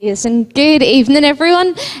Yes, and good evening,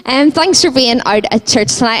 everyone. Thanks for being out at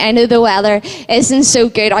church tonight. I know the weather isn't so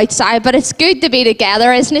good outside, but it's good to be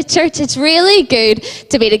together, isn't it, church? It's really good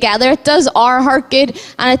to be together. It does our heart good,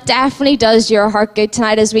 and it definitely does your heart good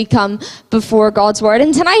tonight as we come before God's Word.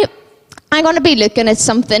 And tonight, I'm going to be looking at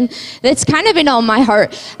something that's kind of been on my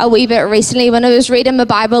heart a wee bit recently. When I was reading my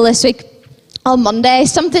Bible this week, on Monday,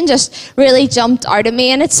 something just really jumped out at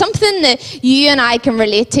me, and it's something that you and I can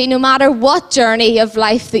relate to no matter what journey of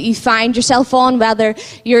life that you find yourself on, whether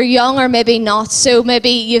you're young or maybe not. So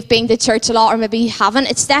maybe you've been to church a lot or maybe you haven't.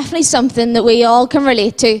 It's definitely something that we all can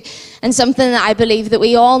relate to, and something that I believe that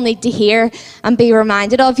we all need to hear and be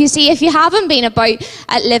reminded of. You see, if you haven't been about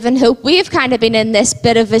at Living Hope, we've kind of been in this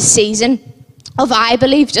bit of a season of, I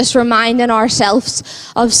believe, just reminding ourselves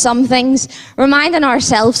of some things, reminding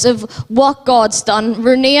ourselves of what God's done,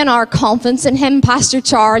 renewing our confidence in Him. Pastor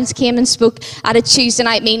Charles came and spoke at a Tuesday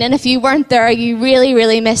night meeting, and if you weren't there, you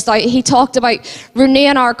really missed out. He talked about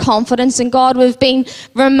renewing our confidence in God. We've been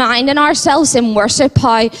reminding ourselves in worship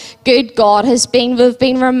how good God has been. We've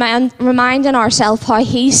been reminding ourselves how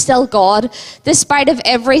He's still God, despite of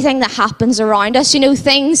everything that happens around us. You know,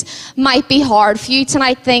 things might be hard for you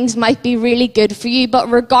tonight, things might be really good for you, but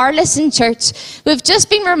regardless, in church, we've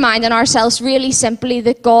just been reminding ourselves really simply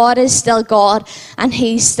that God is still God and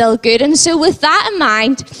He's still good. And so with that in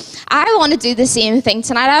mind, I want to do the same thing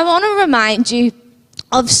tonight. I want to remind you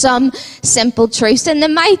of some simple truths, and they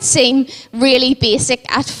might seem really basic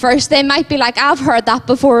at first. They might be like, I've heard that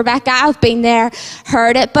before, Rebecca, I've been there,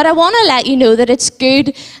 heard it, but I want to let you know that it's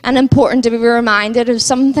good and important to be reminded of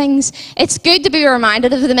some things. It's good to be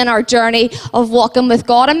reminded of them in our journey of walking with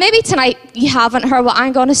God. And maybe tonight you haven't heard what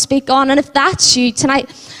I'm going to speak on, and if that's you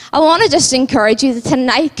tonight, I want to just encourage you that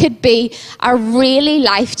tonight could be a really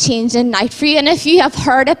life-changing night for you. And if you have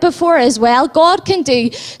heard it before as well, God can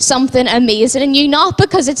do something amazing in you, not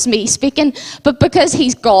because it's me speaking, but because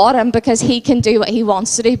He's God and because He can do what He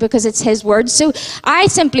wants to do, because it's His word. So I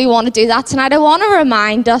simply want to do that tonight. I want to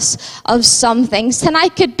remind us of some things.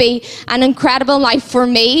 Tonight could be an incredible night for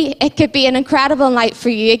me. It could be an incredible night for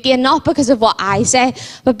you. Again, not because of what I say,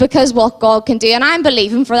 but because what God can do. And I'm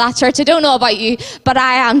believing for that, church. I don't know about you, but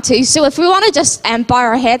I am too. So if we want to just bow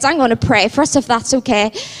our heads, I'm going to pray for us, if that's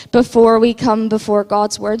okay, before we come before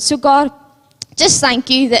God's word. So God, just thank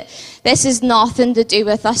you that this is nothing to do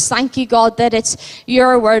with us. Thank you, God, that it's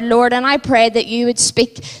your word, Lord. And I pray that you would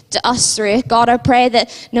speak to us through it. God, I pray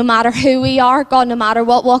that no matter who we are, God, no matter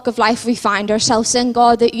what walk of life we find ourselves in,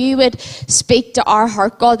 God, that you would speak to our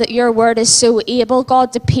heart. God, that your word is so able,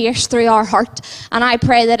 God, to pierce through our heart. And I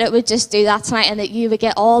pray that it would just do that tonight and that you would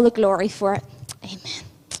get all the glory for it. Amen.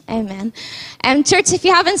 Amen. Church, if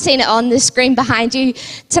you haven't seen it on the screen behind you,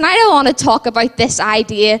 tonight I want to talk about this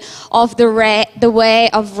idea of the way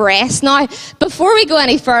of rest. Now, before we go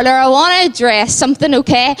any further, I want to address something,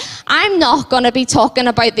 okay? I'm not going to be talking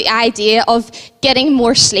about the idea of getting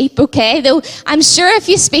more sleep, okay? Though I'm sure if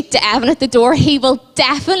you speak to Evan at the door, he will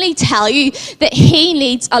definitely tell you that he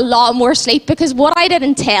needs a lot more sleep, because what I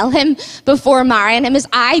didn't tell him before marrying him is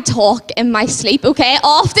I talk in my sleep, okay?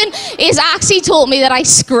 Often he's actually told me that I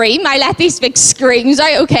scream. I let these big screams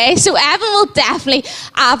out, okay? So Evan will definitely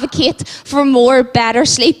advocate for more, better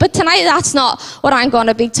sleep. But tonight, that's not what I'm going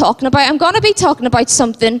to be talking about. I'm going to be talking about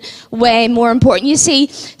something way more important. You see,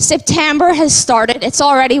 September has started. It's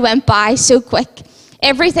already went by so quick.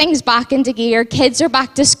 Everything's back into gear. Kids are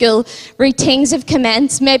back to school. Routines have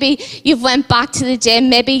commenced. Maybe you've went back to the gym.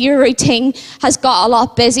 Maybe your routine has got a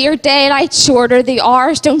lot busier. Daylight shorter. The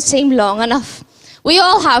hours don't seem long enough. We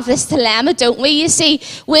all have this dilemma, don't we? You see,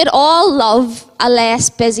 we'd all love a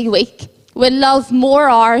less busy week. We'd love more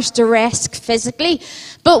hours to rest physically.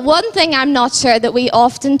 But one thing I'm not sure that we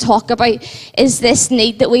often talk about is this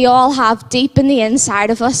need that we all have deep in the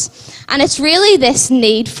inside of us. And it's really this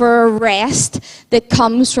need for a rest that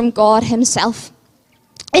comes from God Himself.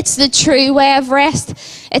 It's the true way of rest.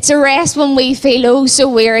 It's a rest when we feel oh so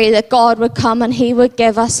weary that God would come and He would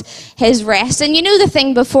give us His rest. And you know the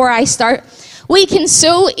thing, before I start, we can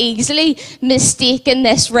so easily mistake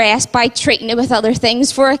this rest by treating it with other things.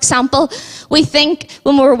 For example, we think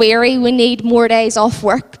when we're weary, we need more days off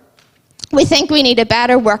work. We think we need a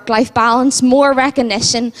better work-life balance, more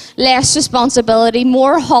recognition, less responsibility,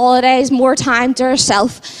 more holidays, more time to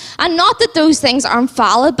ourselves. And not that those things aren't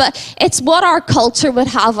valid, but it's what our culture would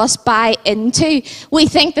have us buy into. We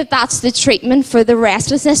think that that's the treatment for the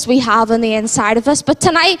restlessness we have on the inside of us. But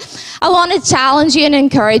tonight, I want to challenge you and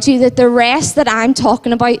encourage you that the rest that I'm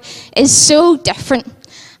talking about is so different.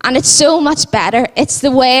 And it's so much better. It's the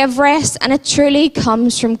way of rest, and it truly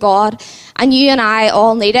comes from God. And you and I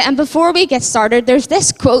all need it. And before we get started, there's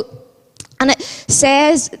this quote And it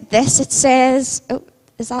says this, it says, oh,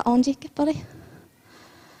 is that on, Jacob, buddy?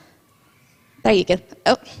 There you go.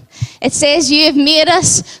 Oh. It says, you have made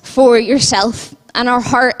us for yourself, and our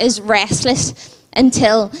heart is restless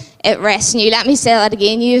until it rests in you. Let me say that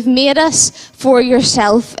again. You have made us for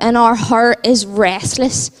yourself, and our heart is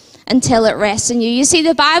restless until it rests in you. You see,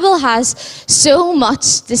 the Bible has so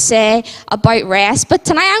much to say about rest, but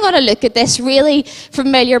tonight I'm going to look at this really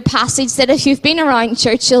familiar passage that if you've been around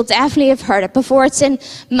church, you'll definitely have heard it before. It's in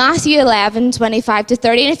Matthew 11:25-30,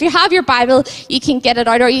 and if you have your Bible, you can get it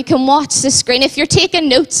out or you can watch the screen. If you're taking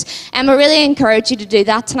notes, I really encourage you to do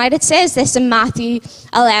that tonight. It says this in Matthew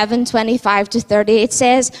 11:25-30. It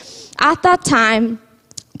says, at that time,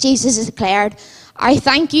 Jesus declared, I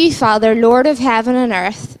thank you, Father, Lord of heaven and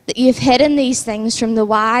earth, that you've hidden these things from the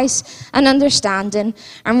wise and understanding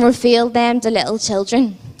and revealed them to little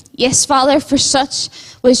children. Yes, Father, for such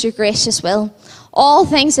was your gracious will. All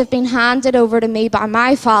things have been handed over to me by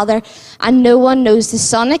my Father, and no one knows the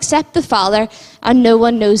Son except the Father, and no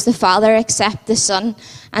one knows the Father except the Son,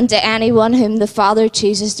 and to anyone whom the Father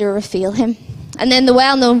chooses to reveal him. And then the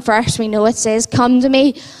well-known verse we know, it says, come to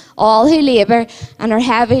me, all who labour and are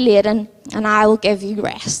heavy laden, and I will give you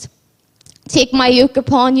rest. Take my yoke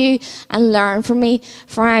upon you and learn from me,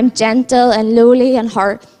 for I am gentle and lowly in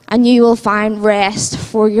heart, and you will find rest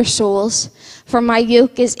for your souls. For my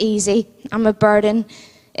yoke is easy and my burden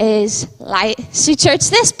is light. See, church,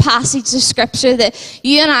 this passage of scripture that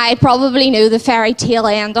you and I probably know the fairy tale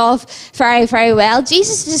end of very, very well.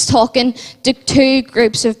 Jesus is talking to two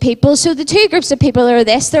groups of people. So the two groups of people are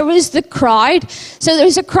this. There was the crowd. So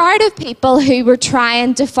there's a crowd of people who were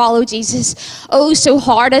trying to follow Jesus oh so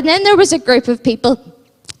hard. And then there was a group of people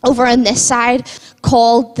over on this side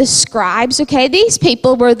called the scribes. Okay, these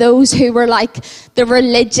people were those who were like the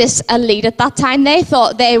religious elite at that time. They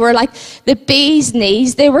thought they were like the bee's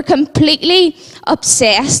knees. They were completely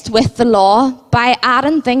obsessed with the law by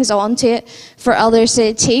adding things onto it for others to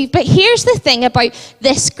achieve. But here's the thing about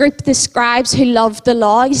this group, the scribes who loved the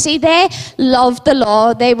law. You see, they loved the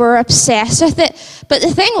law. They were obsessed with it. But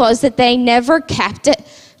the thing was that they never kept it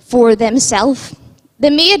for themselves. They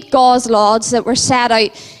made God's laws that were set out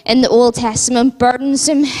in the Old Testament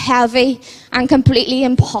burdensome, heavy, and completely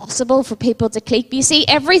impossible for people to keep. You see,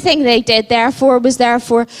 everything they did, therefore, was there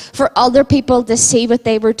for other people to see what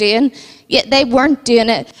they were doing, yet they weren't doing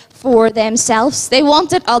it for themselves. They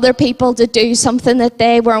wanted other people to do something that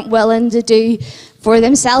they weren't willing to do for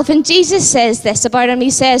themselves. And Jesus says this about them. He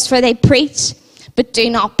says, for they preach, but do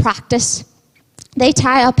not practice. They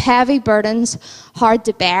tie up heavy burdens, hard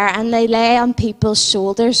to bear, and they lay on people's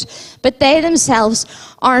shoulders, but they themselves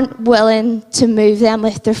aren't willing to move them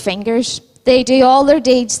with their fingers. They do all their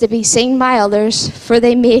deeds to be seen by others, for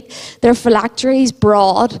they make their phylacteries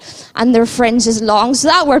broad and their fringes long. So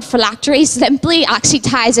that word phylactery simply actually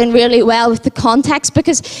ties in really well with the context,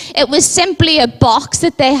 because it was simply a box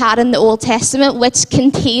that they had in the Old Testament which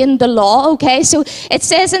contained the law, okay? So it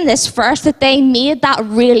says in this verse that they made that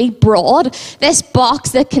really broad, this box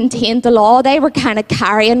that contained the law. They were kind of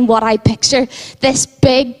carrying what I picture, this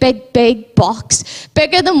big box,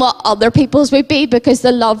 bigger than what other people's would be, because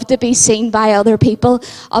they love to be seen by other people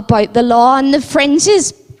about the law. And the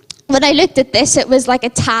fringes, when I looked at this, it was like a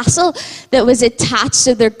tassel that was attached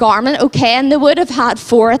to their garment, okay, and they would have had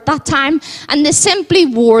 4 at that time, and they simply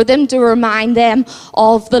wore them to remind them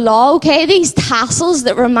of the law, okay? These tassels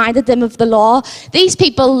that reminded them of the law, these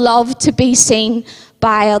people loved to be seen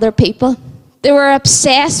by other people. They were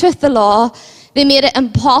obsessed with the law. They made it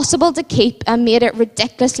impossible to keep and made it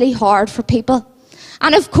ridiculously hard for people.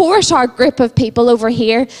 And of course, our group of people over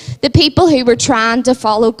here, the people who were trying to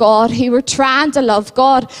follow God, who were trying to love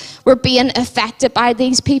God, were being affected by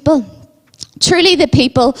these people. Truly, the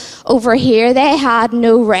people over here, they had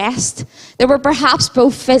no rest. They were perhaps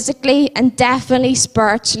both physically and definitely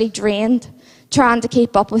spiritually drained, trying to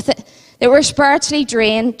keep up with it. They were spiritually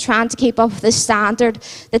drained, trying to keep up with the standard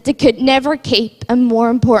that they could never keep, and more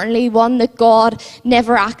importantly, one that God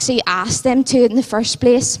never actually asked them to in the first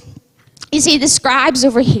place. You see, the scribes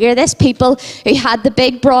over here, this people who had the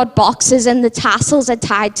big broad boxes and the tassels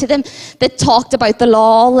tied to them that talked about the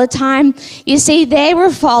law all the time, you see, they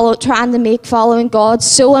were trying to make following God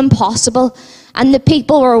so impossible, and the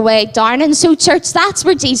people were weighed down. And so, church, that's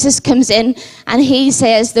where Jesus comes in, and he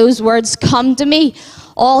says those words, come to me,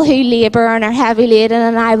 all who labour and are heavy laden,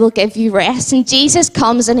 and I will give you rest. And Jesus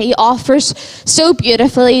comes and he offers so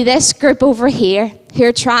beautifully this group over here who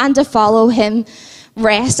are trying to follow him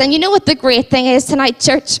rest. And you know what the great thing is tonight,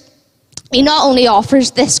 church? He not only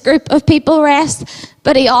offers this group of people rest,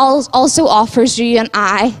 but he also offers you and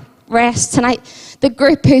I rest tonight. The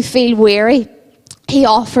group who feel weary, he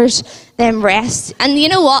offers them rest. And you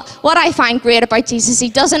know what I find great about Jesus, he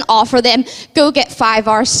doesn't offer them, go get 5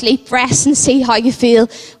 hours sleep, rest and see how you feel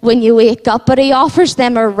when you wake up, but he offers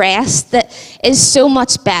them a rest that is so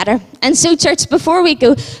much better. And so, church, before we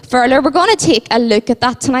go further, we're going to take a look at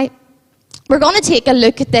that tonight. We're going to take a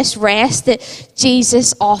look at this rest that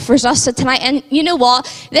Jesus offers us tonight. And you know what?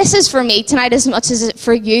 This is for me tonight as much as it's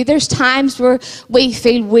for you. There's times where we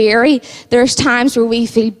feel weary. There's times where we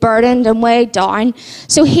feel burdened and weighed down.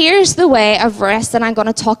 So here's the way of rest that I'm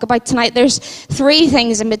going to talk about tonight. There's 3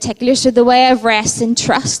 things in particular. So the way of rest in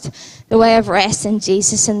trust, the way of rest in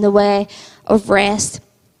Jesus, and the way of rest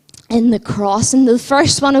in the cross. And the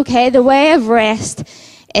first one, okay, the way of rest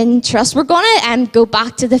in trust. We're going to go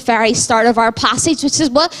back to the very start of our passage, which is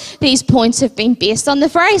what these points have been based on. The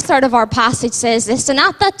very start of our passage says this, and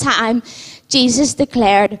at that time, Jesus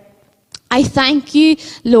declared, I thank you,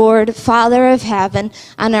 Lord, Father of heaven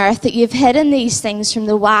and earth, that you've hidden these things from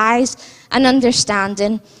the wise and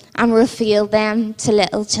understanding and revealed them to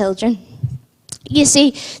little children. You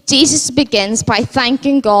see, Jesus begins by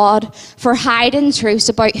thanking God for hiding truths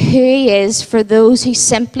about who he is for those who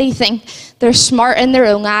simply think they're smart in their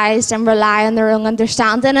own eyes and rely on their own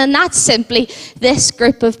understanding. And that's simply this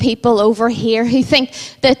group of people over here who think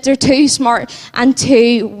that they're too smart and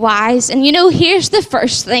too wise. And you know, here's the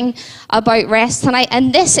first thing about rest tonight.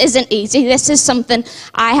 And this isn't easy. This is something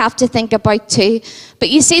I have to think about too. But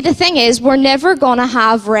you see, the thing is, we're never going to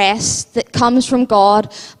have rest that comes from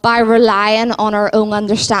God by relying on our own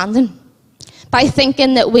understanding, by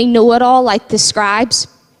thinking that we know it all like the scribes.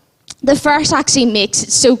 The verse actually makes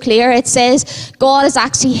it so clear. It says God has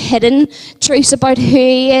actually hidden truths about who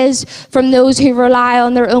he is from those who rely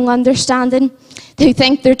on their own understanding, who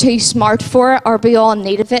think they're too smart for it or beyond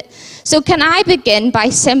need of it. So can I begin by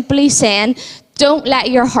simply saying, don't let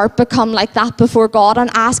your heart become like that before God and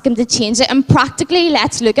ask him to change it. And practically,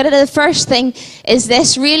 let's look at it. The first thing is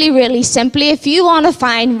this, really, really simply. If you want to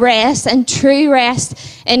find rest and true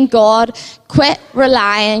rest in God, quit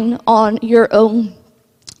relying on your own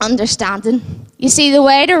understanding. You see, the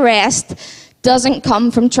way to rest doesn't come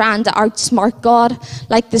from trying to outsmart God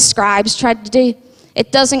like the scribes tried to do.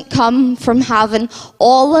 It doesn't come from having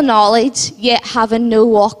all the knowledge yet having no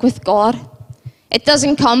walk with God. It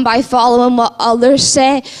doesn't come by following what others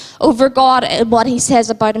say over God and what he says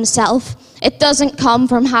about himself. It doesn't come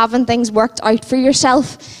from having things worked out for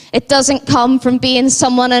yourself. It doesn't come from being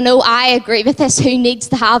someone, I know I agree with this, who needs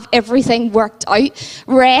to have everything worked out.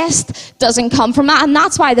 Rest doesn't come from that. And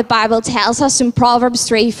that's why the Bible tells us in Proverbs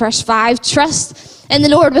 3 verse 5, trust in the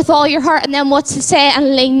Lord with all your heart. And then what's it say?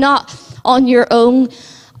 And lean not on your own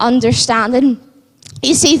understanding.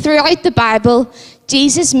 You see, throughout the Bible,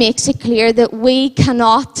 Jesus makes it clear that we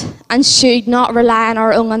cannot and should not rely on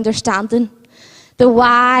our own understanding. The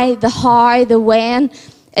why, the how, the when,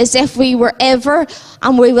 as if we were ever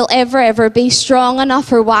and we will ever be strong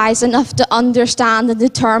enough or wise enough to understand and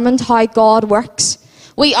determine how God works.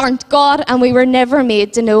 We aren't God and we were never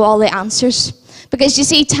made to know all the answers. Because you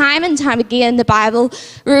see, time and time again in the Bible,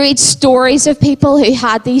 we read stories of people who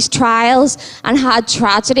had these trials and had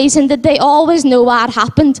tragedies, and did they always know what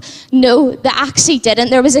happened? No, they actually didn't.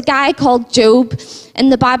 There was a guy called Job in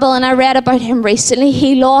the Bible, and I read about him recently.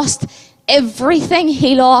 He lost everything.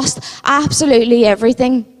 He lost absolutely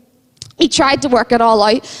everything. He tried to work it all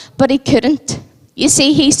out, but he couldn't. You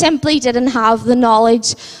see, he simply didn't have the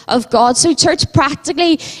knowledge of God. So church,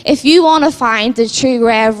 practically, if you want to find the true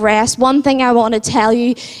way of rest, one thing I want to tell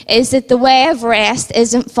you is that the way of rest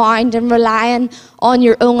isn't found in relying on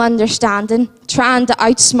your own understanding, trying to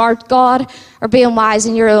outsmart God or being wise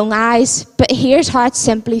in your own eyes. But here's how it's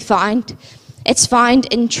simply found. It's found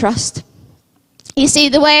in trust. You see,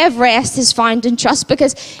 the way of rest is found in trust,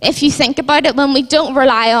 because if you think about it, when we don't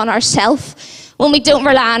rely on ourselves, when we don't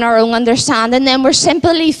rely on our own understanding, then we're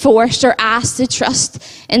simply forced or asked to trust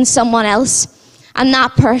in someone else. And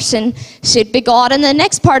that person should be God. And the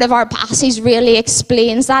next part of our passage really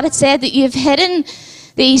explains that. It said that you've hidden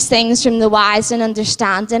these things from the wise and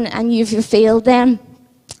understanding, and you've revealed them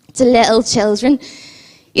to little children.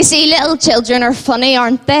 You see, little children are funny,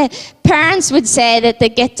 aren't they? Parents would say that they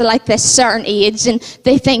get to like this certain age and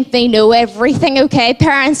they think they know everything, okay?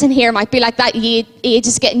 Parents in here might be like that age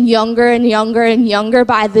is getting younger and younger and younger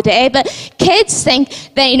by the day, but kids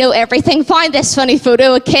think they know everything. Find this funny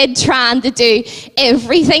photo, a kid trying to do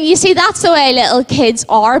everything. You see, that's the way little kids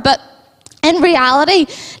are, but in reality,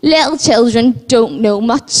 little children don't know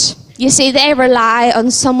much. You see, they rely on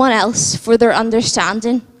someone else for their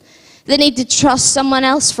understanding. They need to trust someone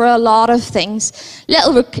else for a lot of things.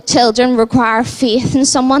 Little children require faith in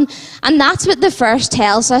someone, and that's what the verse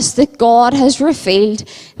tells us that God has revealed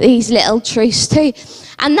these little truths to.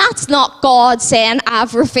 And that's not God saying,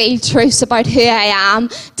 I've revealed truths about who I am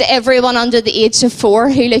to everyone under the age of 4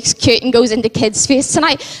 who looks cute and goes into kids' face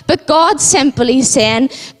tonight. But God's simply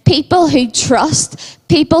saying, people who trust,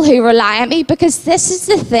 people who rely on me, because this is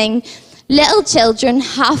the thing. Little children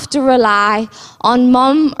have to rely on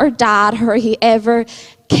mum or dad or whoever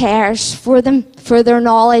cares for them, for their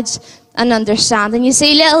knowledge and understanding. You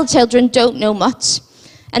see, little children don't know much,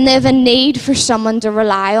 and they have a need for someone to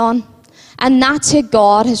rely on. And that's who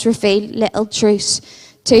God has revealed little truths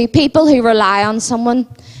to. People who rely on someone,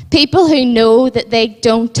 people who know that they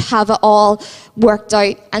don't have it all worked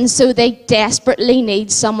out, and so they desperately need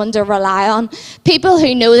someone to rely on. People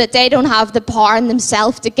who know that they don't have the power in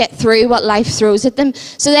themselves to get through what life throws at them,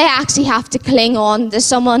 so they actually have to cling on to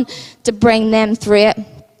someone to bring them through it.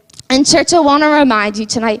 And church, I want to remind you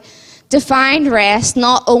tonight, to find rest,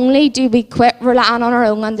 not only do we quit relying on our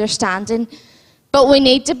own understanding, but we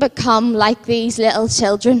need to become like these little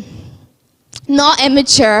children. Not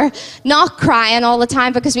immature, not crying all the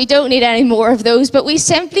time, because we don't need any more of those, but we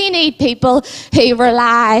simply need people who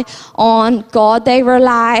rely on God. They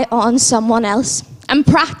rely on someone else. And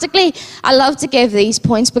practically, I love to give these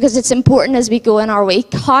points because it's important as we go in our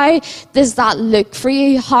week. How does that look for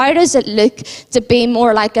you? How does it look to be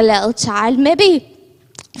more like a little child? Maybe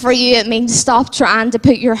for you it means stop trying to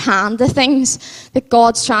put your hand to things that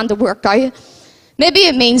God's trying to work out. Maybe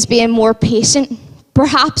it means being more patient.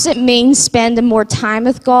 Perhaps it means spending more time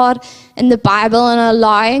with God in the Bible and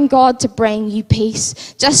allowing God to bring you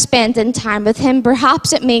peace. Just spending time with Him.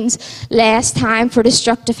 Perhaps it means less time for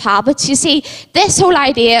destructive habits. You see, this whole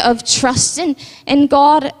idea of trusting in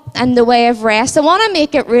God and the way of rest, I want to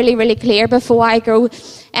make it really, really clear before I go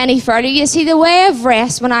any further. You see, the way of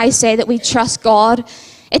rest, when I say that we trust God,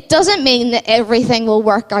 it doesn't mean that everything will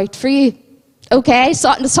work out for you. Okay,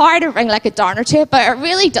 so sorry to ring like a downer to it, but it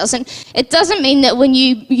really doesn't. It doesn't mean that when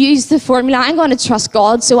you use the formula, I'm going to trust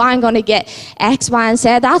God, so I'm going to get X, Y, and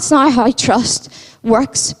Z. That's not how trust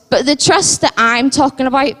works. But the trust that I'm talking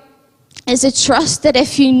about is a trust that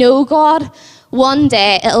if you know God, one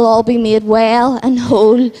day it'll all be made well and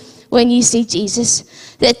whole when you see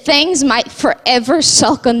Jesus. That things might forever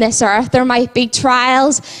suck on this earth. There might be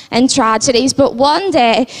trials and tragedies, but one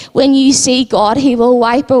day when you see God, He will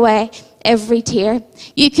wipe away every tear.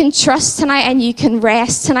 You can trust tonight and you can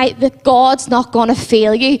rest tonight that God's not going to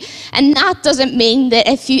fail you. And that doesn't mean that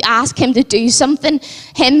if you ask Him to do something,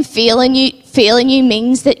 Him failing you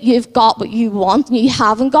means that you've got what you want and you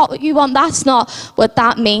haven't got what you want. That's not what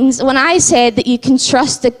that means. When I said that you can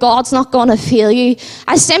trust that God's not going to fail you,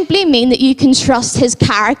 I simply mean that you can trust His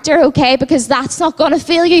character, okay? Because that's not going to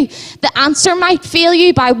fail you. The answer might fail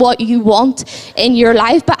you by what you want in your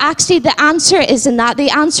life, but actually the answer isn't that. The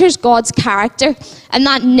answer is God's character, and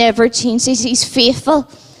that never changes. He's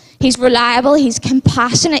faithful. He's reliable, He's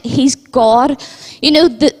compassionate, He's God. You know,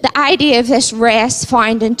 the idea of this rest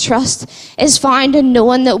found in trust is found in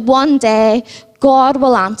knowing that one day God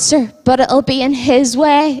will answer, but it'll be in His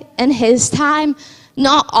way, in His time,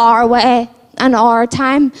 not our way and our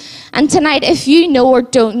time. And tonight, if you know or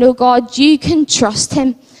don't know God, you can trust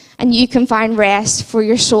Him and you can find rest for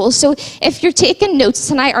your soul. So if you're taking notes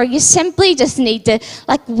tonight, or you simply just need to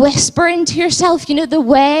like whisper into yourself, you know, the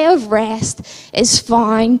way of rest is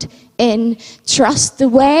found in trust. The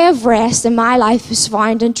way of rest in my life is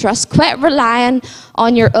found in trust. Quit relying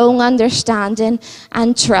on your own understanding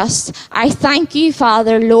and trust. I thank you,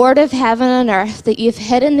 Father, Lord of heaven and earth, that you've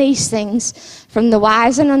hidden these things from the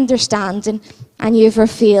wise and understanding, and you've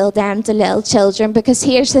revealed them to little children. Because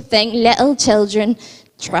here's the thing, little children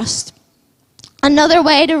trust. Another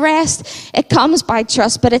way to rest, it comes by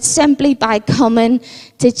trust, but it's simply by coming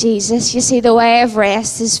to Jesus. You see, the way of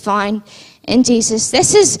rest is found in Jesus.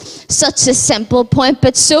 This is such a simple point,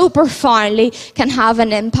 but so profoundly can have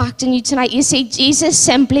an impact on you tonight. You see, Jesus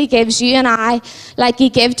simply gives you and I, like He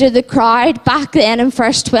gave to the crowd back then in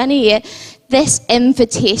verse 28, this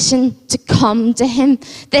invitation to come to Him.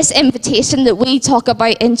 This invitation that we talk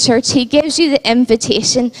about in church. He gives you the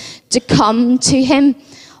invitation to come to Him.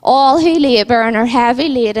 All who labour and are heavy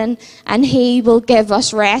laden, and He will give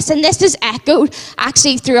us rest. And this is echoed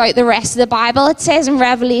actually throughout the rest of the Bible. It says in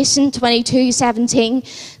Revelation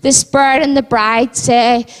 22:17, the Spirit and the bride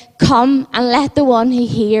say, come, and let the one who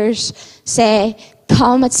hears say,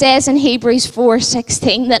 come. It says in Hebrews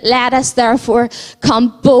 4:16 that let us therefore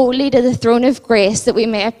come boldly to the throne of grace, that we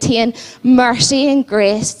may obtain mercy and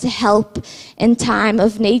grace to help in time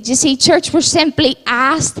of need. You see, church, we're simply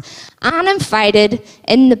asked and invited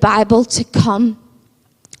in the Bible to come.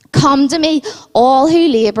 Come to me, all who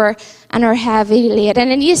labour and are heavy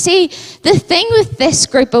laden. And you see, the thing with this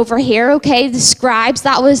group over here, okay, the scribes,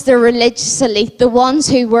 that was the religious elite, the ones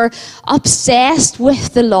who were obsessed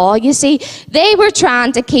with the law. You see, they were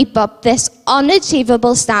trying to keep up this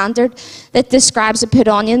unachievable standard that the scribes had put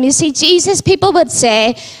on them. You see, Jesus, people would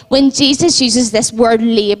say, when Jesus uses this word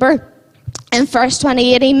labor, in verse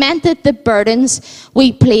 28, he meant that the burdens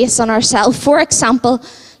we place on ourselves. For example,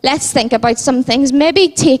 let's think about some things. Maybe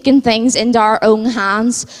taking things into our own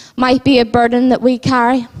hands might be a burden that we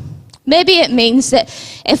carry. Maybe it means that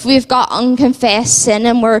if we've got unconfessed sin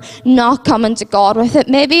and we're not coming to God with it,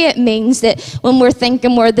 maybe it means that when we're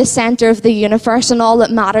thinking we're the center of the universe and all that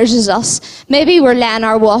matters is us, maybe we're letting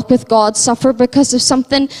our walk with God suffer because of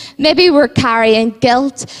something. Maybe we're carrying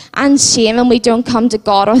guilt and shame and we don't come to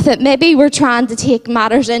God with it. Maybe we're trying to take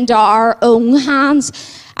matters into our own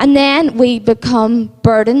hands, and then we become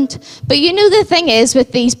burdened. But you know, the thing is,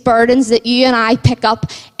 with these burdens that you and I pick up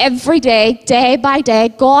every day, day by day,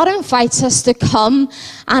 God invites us to come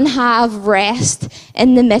and have rest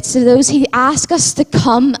in the midst of those. He asks us to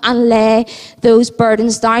come and lay those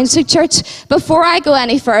burdens down. So church, before I go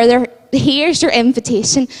any further, here's your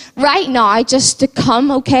invitation right now, just to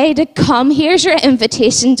come, okay? To come. Here's your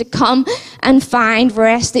invitation to come and find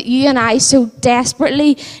rest that you and I so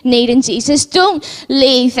desperately need in Jesus. Don't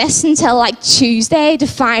leave this until like Tuesday to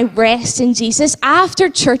find rest in Jesus. After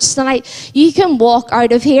church tonight, you can walk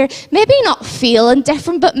out of here, maybe not feeling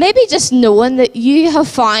different, but maybe just knowing that you have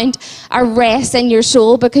found a rest in your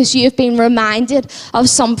soul because you've been reminded of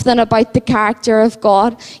something about the character of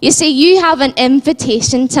God. You see, you have an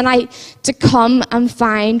invitation tonight to come and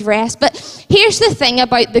find rest. But here's the thing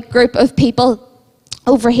about the group of people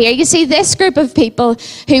over here. You see, this group of people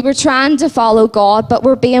who were trying to follow God but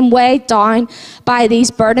were being weighed down by these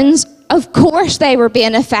burdens, of course they were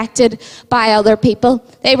being affected by other people.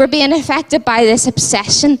 They were being affected by this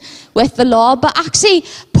obsession with the law, but actually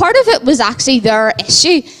part of it was actually their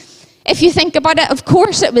issue. If you think about it, of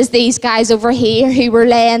course it was these guys over here who were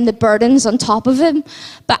laying the burdens on top of him,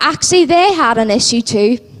 but actually they had an issue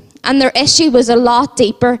too. And their issue was a lot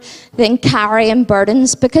deeper than carrying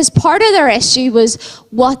burdens, because part of their issue was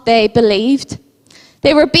what they believed.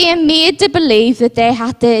 They were being made to believe that they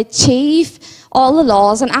had to achieve all the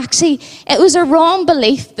laws, and actually it was a wrong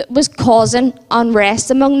belief that was causing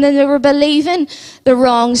unrest among them. They were believing the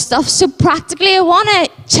wrong stuff. So practically I want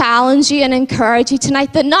to challenge you and encourage you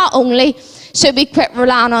tonight that not only should we quit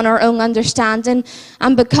relying on our own understanding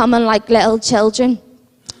and becoming like little children,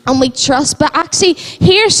 and we trust, but actually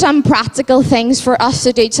here's some practical things for us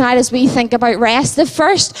to do tonight as we think about rest. The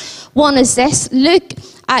first one is this: look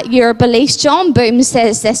at your beliefs. John Boom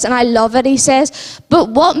says this, and I love it. He says, but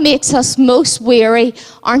what makes us most weary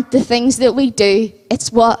aren't the things that we do,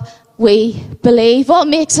 it's what we believe. What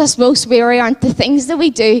makes us most weary aren't the things that we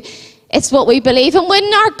do, it's what we believe. And we're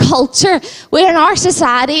in our culture, we're in our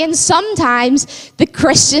society, and sometimes the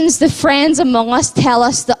Christians, the friends among us, tell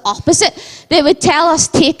us the opposite. They would tell us,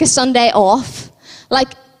 take a Sunday off. Like,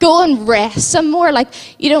 go and rest some more. Like,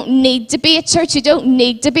 you don't need to be at church. You don't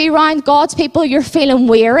need to be around God's people. You're feeling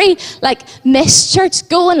weary. Like, miss church.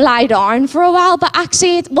 Go and lie down for a while. But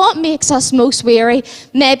actually, what makes us most weary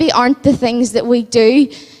maybe aren't the things that we do.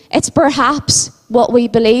 It's perhaps what we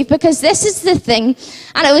believe, because this is the thing.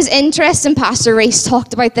 And it was interesting, Pastor Reese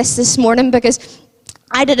talked about this morning, because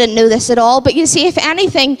I didn't know this at all. But you see, if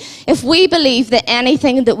anything, if we believe that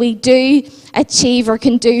anything that we do, achieve, or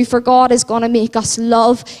can do for God is going to make us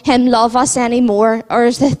love Him, love us anymore, or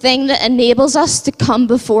is the thing that enables us to come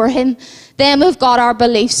before Him, then we've got our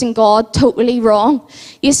beliefs in God totally wrong.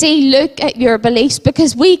 You see, look at your beliefs,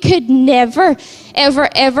 because we could never, ever,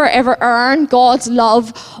 ever, ever earn God's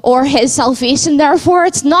love or His salvation. Therefore,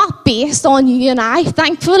 it's not based on you and I.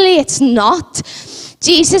 Thankfully, it's not.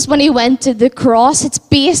 Jesus, when He went to the cross, it's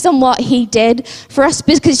based on what He did for us.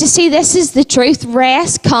 Because you see, this is the truth.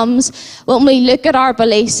 Rest comes when we look at our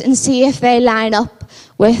beliefs and see if they line up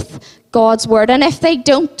with God's word. And if they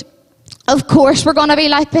don't, of course, we're going to be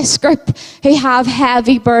like this group who have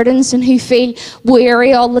heavy burdens and who feel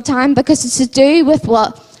weary all the time, because it's to do with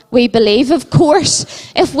what we believe. Of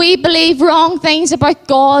course, if we believe wrong things about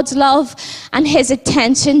God's love and His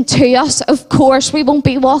attention to us, of course, we won't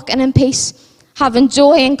be walking in peace, having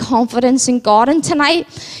joy and confidence in God. And tonight,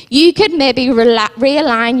 you could maybe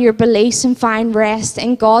realign your beliefs and find rest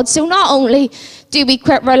in God. So not only do we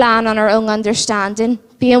quit relying on our own understanding,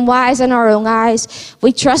 being wise in our own eyes,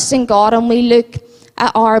 we trust in God and we look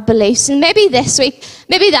at our beliefs. And maybe this week,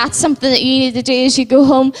 maybe that's something that you need to do as you go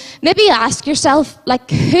home. Maybe ask yourself, like,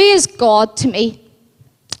 who is God to me?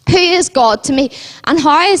 Who is God to me? And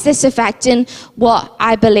how is this affecting what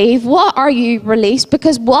I believe? What are you released?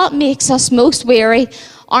 Because what makes us most weary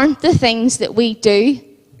aren't the things that we do.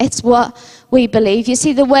 It's what we believe. You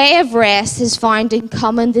see, the way of rest is found in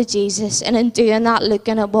coming to Jesus and in doing that,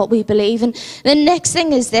 looking at what we believe. And the next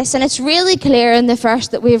thing is this, and it's really clear in the verse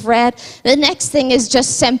that we've read. The next thing is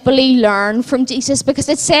just simply learn from Jesus, because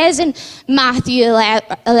it says in Matthew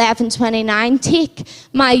 11:29, "Take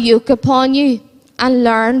my yoke upon you and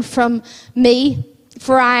learn from me,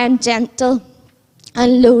 for I am gentle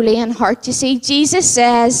and lowly in heart." You see, Jesus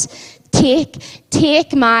says,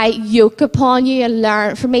 Take my yoke upon you and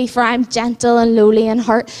learn from me, for I'm gentle and lowly in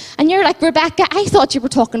heart. And you're like, Rebecca, I thought you were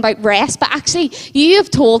talking about rest, but actually you have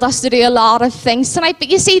told us to do a lot of things tonight. But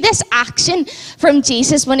you see, this action from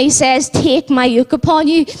Jesus when he says, take my yoke upon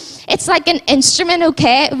you, it's like an instrument,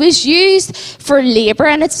 okay? It was used for labour,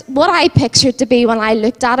 and it's what I pictured to be when I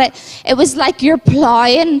looked at it. It was like you're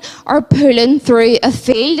ploughing or pulling through a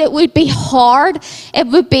field. It would be hard. It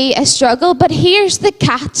would be a struggle. But here's the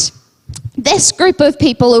catch. This group of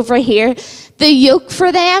people over here, the yoke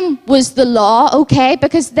for them was the law, okay?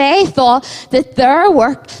 Because they thought that their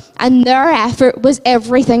work and their effort was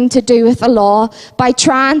everything to do with the law. By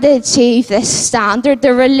trying to achieve this standard,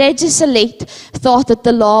 the religious elite thought that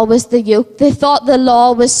the law was the yoke. They thought the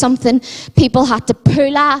law was something people had to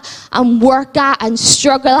pull at and work at and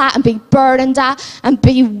struggle at and be burdened at and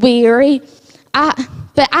be weary at.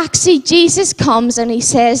 But actually, Jesus comes and he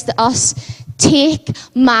says to us, take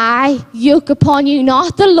my yoke upon you,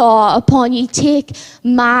 not the law upon you. Take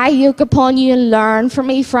my yoke upon you and learn from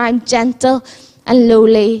me, for I'm gentle and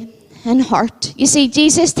lowly in heart. You see,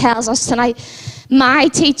 Jesus tells us tonight, my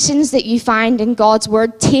teachings that you find in God's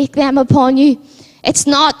word, take them upon you. It's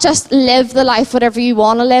not just live the life whatever you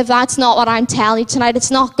want to live. That's not what I'm telling you tonight.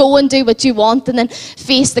 It's not go and do what you want and then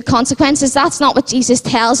face the consequences. That's not what Jesus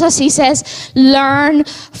tells us. He says, learn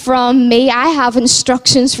from me. I have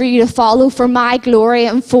instructions for you to follow for my glory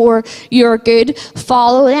and for your good.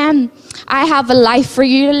 Follow them. I have a life for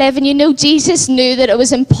you to live. And you know, Jesus knew that it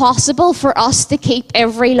was impossible for us to keep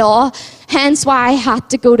every law. Hence why I had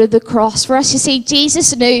to go to the cross for us. You see,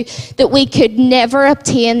 Jesus knew that we could never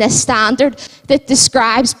obtain this standard that the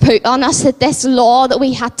scribes put on us, that this law that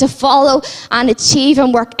we had to follow and achieve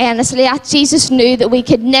and work earnestly at. Jesus knew that we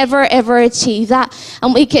could never, ever achieve that,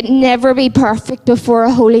 and we could never be perfect before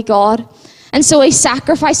a holy God. And so he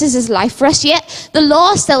sacrifices his life for us. Yet the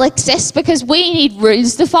law still exists because we need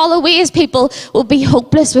rules to follow. We as people will be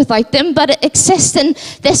hopeless without them, but it exists in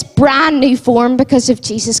this brand new form because of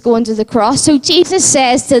Jesus going to the cross. So Jesus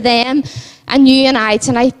says to them, and you and I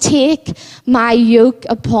tonight, take my yoke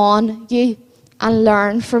upon you and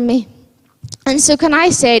learn from me. And so can I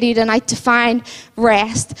say to you tonight, to find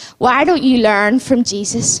rest, why don't you learn from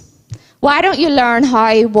Jesus? Why don't you learn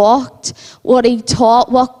how he walked, what he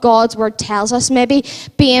taught, what God's word tells us? Maybe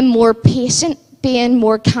being more patient, being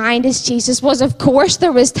more kind as Jesus was. Of course,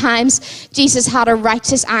 there was times Jesus had a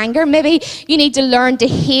righteous anger. Maybe you need to learn to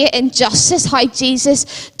hate injustice, how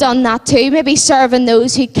Jesus done that too. Maybe serving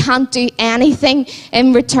those who can't do anything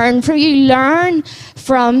in return for you. Learn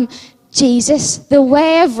from Jesus. The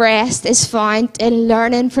way of rest is found in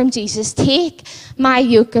learning from Jesus. Take my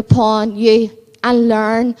yoke upon you and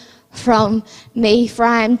learn from me, for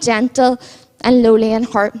I am gentle and lowly in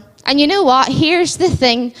heart. And you know what? Here's the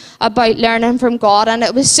thing about learning from God, and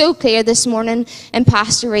it was so clear this morning in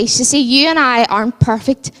Pastor Reese. You see, you and I aren't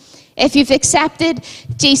perfect. If you've accepted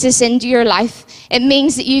Jesus into your life, it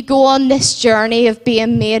means that you go on this journey of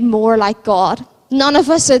being made more like God. None of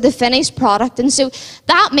us are the finished product. And so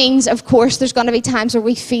that means, of course, there's going to be times where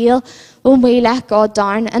we feel when we let God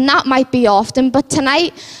down. And that might be often. But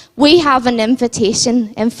tonight, we have an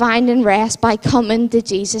invitation in finding rest by coming to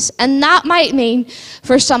Jesus. And that might mean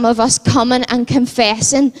for some of us coming and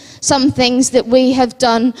confessing some things that we have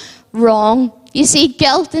done wrong. You see,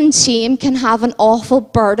 guilt and shame can have an awful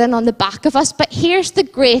burden on the back of us. But here's the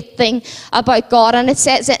great thing about God, and it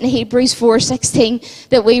says it in Hebrews 4:16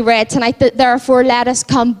 that we read tonight, that therefore let us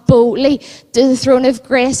come boldly to the throne of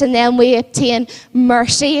grace, and then we obtain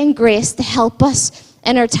mercy and grace to help us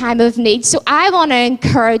in our time of need. So I want to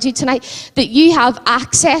encourage you tonight that you have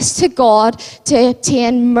access to God to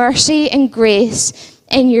obtain mercy and grace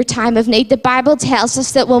in your time of need. The Bible tells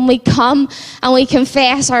us that when we come and we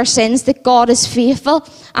confess our sins, that God is faithful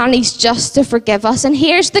and he's just to forgive us. And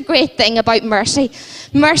here's the great thing about mercy.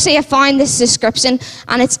 Mercy, I found this description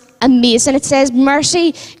and it's amazing. It says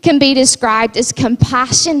mercy can be described as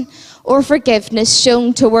compassion or forgiveness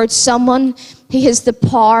shown towards someone who has the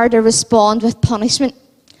power to respond with punishment.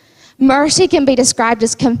 Mercy can be described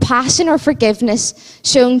as compassion or forgiveness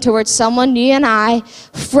shown towards someone, you and I,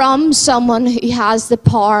 from someone who has the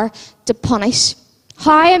power to punish.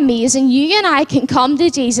 How amazing. You and I can come to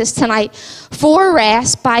Jesus tonight for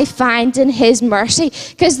rest by finding his mercy.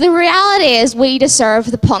 Because the reality is we deserve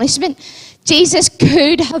the punishment. Jesus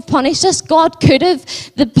could have punished us. God could have.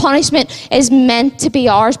 The punishment is meant to be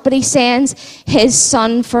ours, but he sends his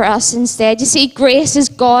son for us instead. You see, grace is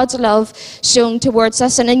God's love shown towards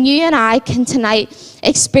us. And then you and I can tonight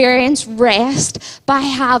experience rest by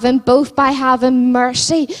having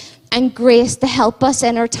mercy and grace to help us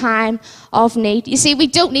in our time of need. You see, we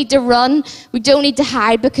don't need to run. We don't need to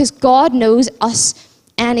hide because God knows us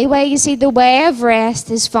anyway. You see, the way of rest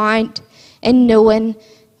is found in knowing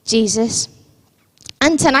Jesus.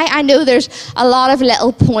 And tonight, I know there's a lot of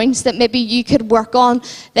little points that maybe you could work on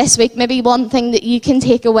this week. Maybe one thing that you can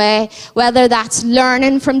take away, whether that's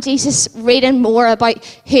learning from Jesus, reading more about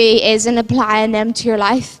who he is and applying them to your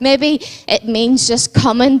life. Maybe it means just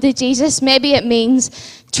coming to Jesus. Maybe it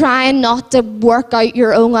means trying not to work out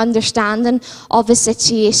your own understanding of a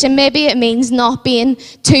situation. Maybe it means not being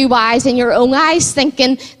too wise in your own eyes,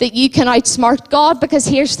 thinking that you can outsmart God, because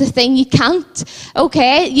here's the thing, you can't.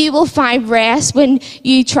 Okay, you will find rest when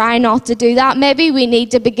you try not to do that. Maybe we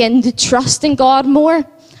need to begin to trust in God more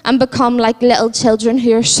and become like little children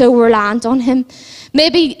who are so reliant on him.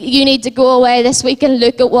 Maybe you need to go away this week and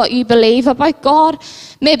look at what you believe about God.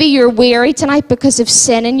 Maybe you're weary tonight because of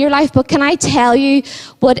sin in your life, but can I tell you,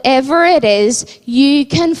 whatever it is, you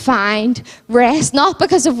can find rest, not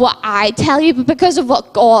because of what I tell you, but because of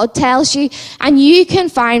what God tells you, and you can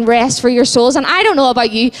find rest for your souls. And I don't know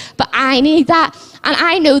about you, but I need that, and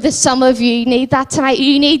I know that some of you need that tonight.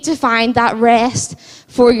 You need to find that rest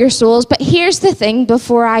for your souls. But here's the thing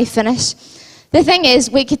before I finish. The thing is,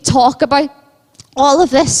 we could talk about all of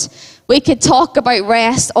this. We could talk about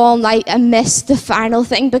rest all night and miss the final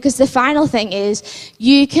thing, because the final thing is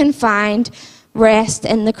you can find rest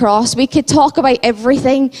in the cross. We could talk about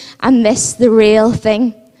everything and miss the real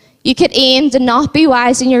thing. You could aim to not be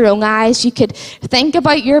wise in your own eyes. You could think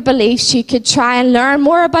about your beliefs. You could try and learn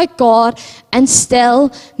more about God and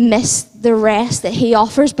still miss the rest that he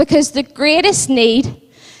offers, because the greatest need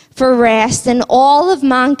for rest in all of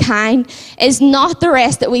mankind is not the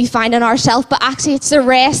rest that we find in ourselves, but actually it's the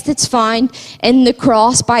rest that's found in the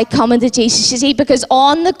cross by coming to Jesus. You see, because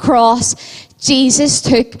on the cross, Jesus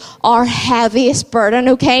took our heaviest burden,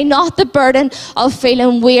 okay? Not the burden of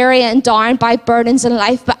feeling weary and down by burdens in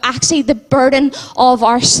life, but actually the burden of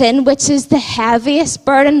our sin, which is the heaviest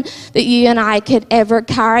burden that you and I could ever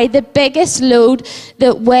carry, the biggest load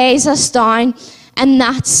that weighs us down. And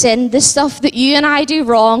that's sin, the stuff that you and I do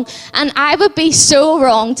wrong. And I would be so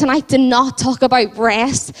wrong tonight to not talk about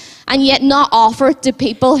rest and yet not offer it to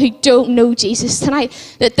people who don't know Jesus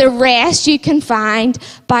tonight. That the rest you can find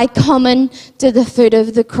by coming to the foot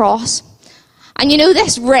of the cross. And you know,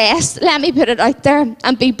 this rest, let me put it out there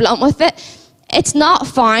and be blunt with it, it's not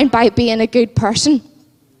found by being a good person.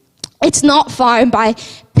 It's not found by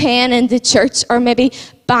paying into church or maybe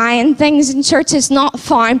buying things in church. Is not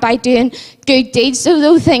found by doing good deeds. So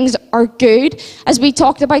those things are good. As we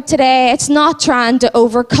talked about today, it's not trying to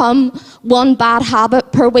overcome one bad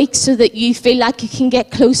habit per week so that you feel like you can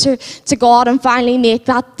get closer to God and finally make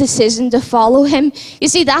that decision to follow him. You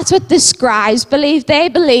see, that's what the scribes believed. They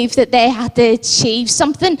believed that they had to achieve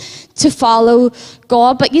something to follow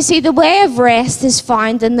God. But you see, the way of rest is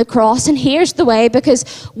found in the cross. And here's the way, because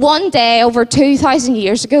one day over 2,000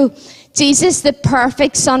 years ago, Jesus, the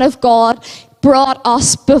perfect Son of God, brought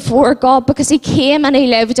us before God because he came and he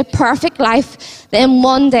lived a perfect life, then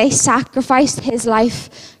one day sacrificed his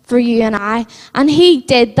life for you and I. And he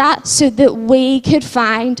did that so that we could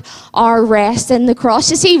find our rest in the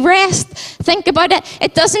cross. You see, rest, think about it,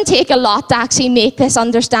 it doesn't take a lot to actually make this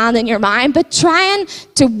understand in your mind, but trying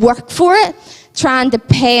to work for it, trying to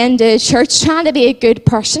pay into church, trying to be a good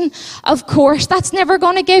person, of course, that's never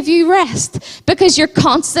going to give you rest, because you're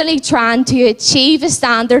constantly trying to achieve a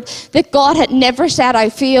standard that God had never set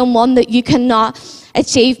out for you and one that you cannot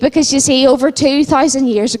achieve. Because you see, over 2,000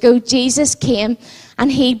 years ago, Jesus came and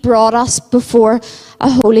he brought us before a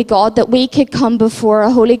holy God, that we could come before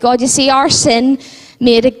a holy God. You see, our sin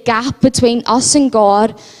made a gap between us and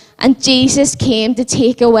God, and Jesus came to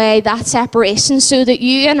take away that separation so that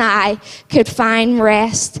you and I could find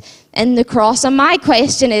rest in the cross. And my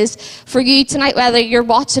question is for you tonight, whether you're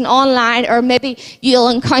watching online or maybe you'll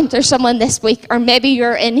encounter someone this week, or maybe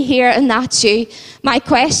you're in here and that's you. My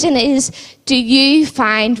question is, do you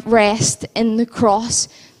find rest in the cross?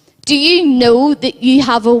 Do you know that you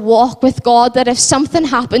have a walk with God, that if something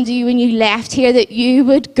happened to you when you left here, that you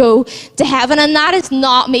would go to heaven? And that is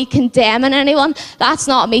not me condemning anyone. That's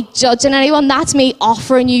not me judging anyone. That's me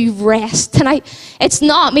offering you rest tonight. It's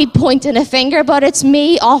not me pointing a finger, but it's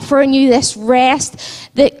me offering you this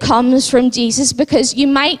rest that comes from Jesus, because you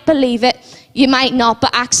might believe it, you might not,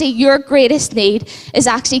 but actually your greatest need is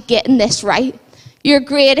actually getting this right. Your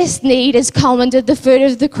greatest need is coming to the foot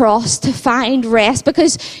of the cross to find rest,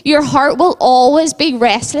 because your heart will always be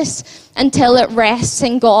restless until it rests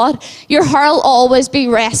in God. Your heart will always be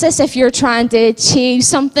restless if you're trying to achieve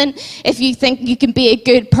something. If you think you can be a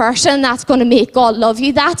good person, that's going to make God love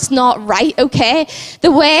you. That's not right, okay?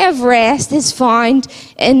 The way of rest is found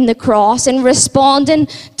in the cross, and responding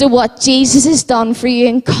to what Jesus has done for you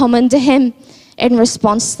and coming to him in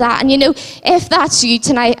response to that. And you know, if that's you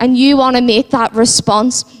tonight and you want to make that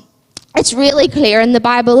response, it's really clear in the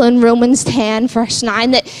Bible in Romans 10 verse 9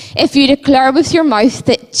 that if you declare with your mouth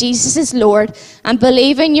that Jesus is Lord and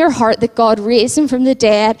believe in your heart that God raised him from the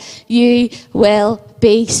dead, you will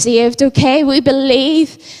be saved, okay? We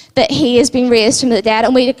believe that he has been raised from the dead,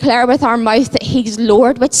 and we declare with our mouth that he's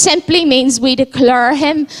Lord, which simply means we declare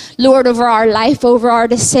him Lord over our life, over our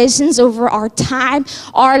decisions, over our time.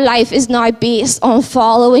 Our life is now based on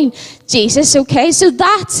following Jesus, okay? So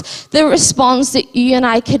that's the response that you and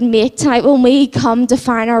I can make tonight when we come to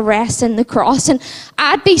find our rest in the cross. And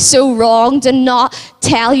I'd be so wrong to not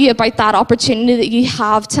tell you about that opportunity that you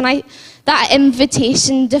have tonight. That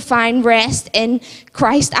invitation to find rest in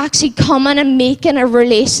Christ, actually coming and making a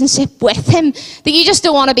relationship with him. That you just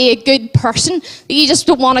don't want to be a good person, that you just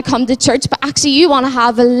don't want to come to church, but actually you want to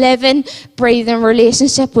have a living, breathing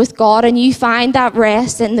relationship with God, and you find that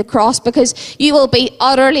rest in the cross, because you will be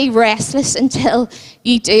utterly restless until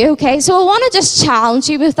you do, okay? So I want to just challenge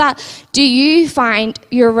you with that. Do you find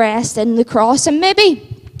your rest in the cross? And maybe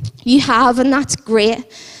you have, and that's great.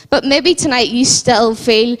 But maybe tonight you still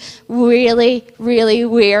feel really, really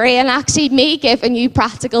weary. And actually me giving you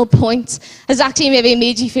practical points has actually maybe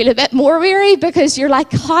made you feel a bit more weary, because you're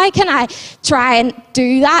like, how can I try and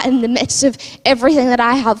do that in the midst of everything that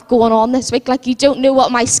I have going on this week? Like, you don't know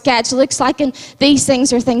what my schedule looks like, and these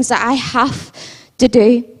things are things that I have to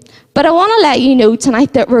do. But I want to let you know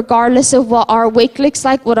tonight that regardless of what our week looks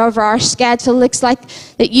like, whatever our schedule looks like,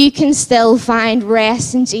 that you can still find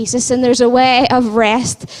rest in Jesus. And there's a way of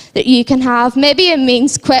rest that you can have. Maybe it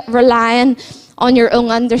means quit relying on your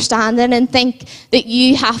own understanding and think that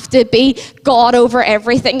you have to be God over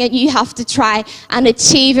everything, and you have to try and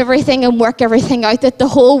achieve everything and work everything out, that the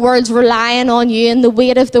whole world's relying on you and the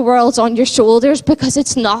weight of the world's on your shoulders, because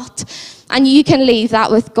it's not. And you can leave that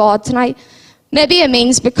with God tonight. Maybe it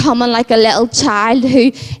means becoming like a little child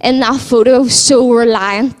who, in that photo, is so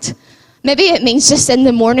reliant. Maybe it means just in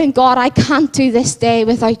the morning, God, I can't do this day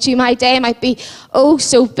without you. My day might be, oh,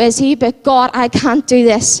 so busy, but God, I can't do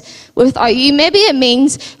this without you. Maybe it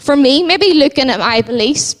means, for me, maybe looking at my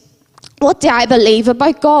beliefs. What do I believe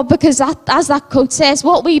about God? Because that, as that quote says,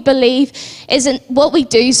 what we believe isn't, what we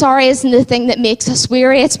do, isn't the thing that makes us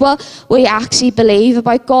weary. It's what we actually believe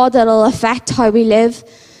about God that'll affect how we live.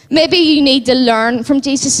 Maybe you need to learn from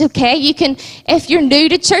Jesus, okay? You can, if you're new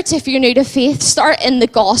to church, if you're new to faith, start in the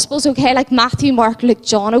Gospels, okay? Like Matthew, Mark, Luke,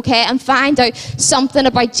 John, okay? And find out something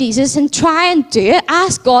about Jesus and try and do it.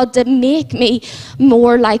 Ask God to make me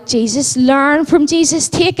more like Jesus. Learn from Jesus.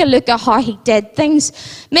 Take a look at how he did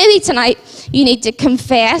things. Maybe tonight you need to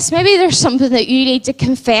confess. Maybe there's something that you need to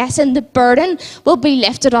confess, and the burden will be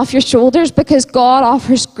lifted off your shoulders, because God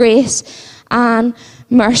offers grace and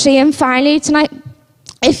mercy. And finally tonight,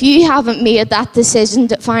 if you haven't made that decision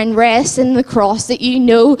to find rest in the cross, that you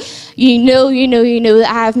know that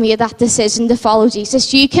I have made that decision to follow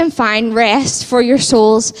Jesus, you can find rest for your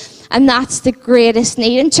souls. And that's the greatest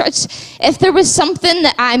need. In church, if there was something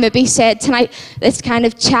that I maybe said tonight that's kind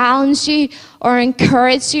of challenged you or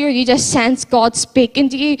encouraged you, or you just sense God speaking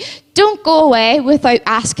to you, don't go away without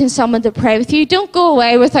asking someone to pray with you. Don't go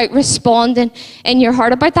away without responding in your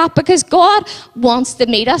heart about that, because God wants to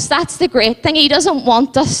meet us. That's the great thing. He doesn't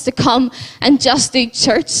want us to come and just do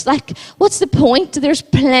church. Like, what's the point? There's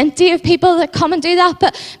plenty of people that come and do that.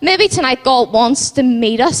 But maybe tonight God wants to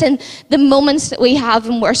meet us in the moments that we have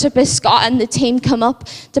in worship as Scott and the team come up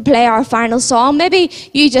to play our final song. Maybe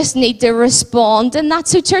you just need to respond in that.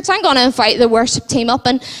 So church, I'm going to invite the worship team up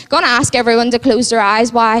and going to ask everyone to close their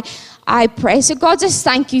eyes while I pray. So God, just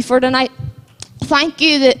thank you for tonight. Thank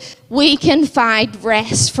you that we can find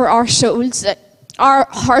rest for our souls, that our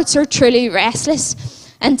hearts are truly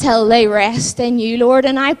restless until they rest in you, Lord.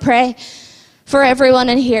 And I pray for everyone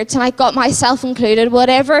in here tonight, God, myself included,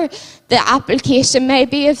 whatever the application may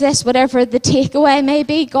be of this, whatever the takeaway may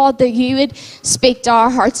be, God, that you would speak to our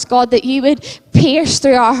hearts, God, that you would pierce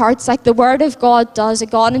through our hearts like the word of God does,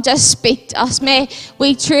 God, and just speak to us. May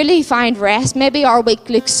we truly find rest. Maybe our week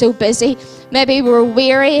looks so busy. Maybe we're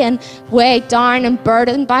weary and weighed down and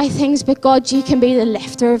burdened by things, but God, you can be the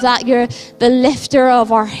lifter of that. You're the lifter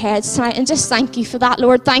of our heads tonight, and just thank you for that,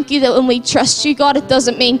 Lord. Thank you that when we trust you, God, it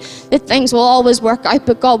doesn't mean that things will always work out,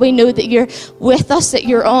 but God, we know that you're with us, that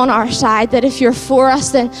you're on our side, that if you're for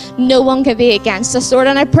us, then no one can be against us, Lord.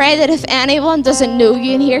 And I pray that if anyone doesn't know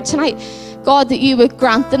you in here tonight, God, that you would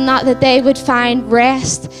grant them that they would find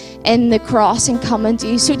rest in the cross and coming to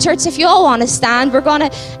you. So church, if you all want to stand, we're going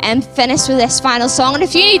to finish with this final song. And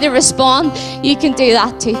if you need to respond, you can do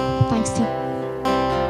that too.